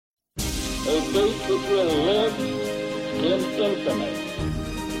a fate which will live in infamy.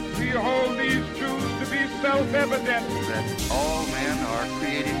 We hold these truths to be self-evident. That all men are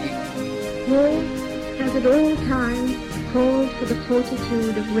created equal. War has at all times called for the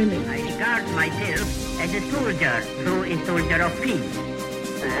fortitude of women. I regard myself as a soldier, though a soldier of peace.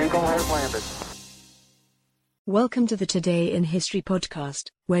 The Eagle has landed. Welcome to the Today in History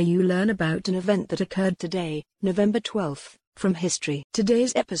podcast, where you learn about an event that occurred today, November 12th, from history.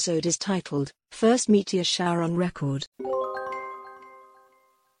 Today's episode is titled, First Meteor Shower on Record.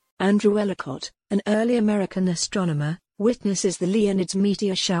 Andrew Ellicott, an early American astronomer, witnesses the Leonids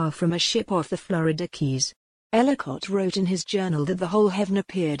meteor shower from a ship off the Florida Keys. Ellicott wrote in his journal that the whole heaven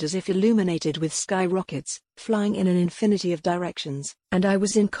appeared as if illuminated with sky rockets, flying in an infinity of directions, and I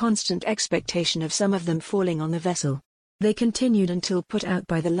was in constant expectation of some of them falling on the vessel. They continued until put out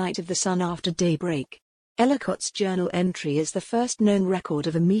by the light of the sun after daybreak. Ellicott's journal entry is the first known record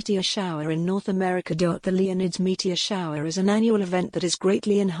of a meteor shower in North America. The Leonids meteor shower is an annual event that is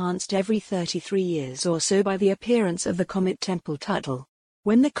greatly enhanced every 33 years or so by the appearance of the comet Tempel-Tuttle.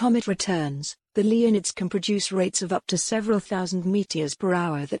 When the comet returns, the Leonids can produce rates of up to several thousand meteors per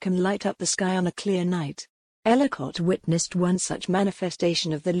hour that can light up the sky on a clear night. Ellicott witnessed one such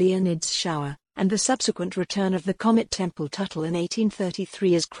manifestation of the Leonids shower, and the subsequent return of the comet Tempel-Tuttle in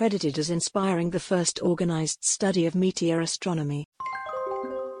 1833 is credited as inspiring the first organized study of meteor astronomy.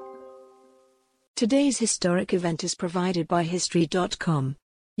 Today's historic event is provided by History.com.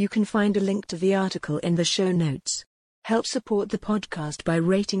 You can find a link to the article in the show notes. Help support the podcast by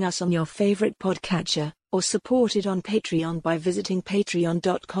rating us on your favorite podcatcher, or support it on Patreon by visiting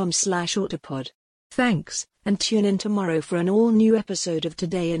patreon.com/autopod. Thanks, and tune in tomorrow for an all-new episode of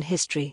Today in History.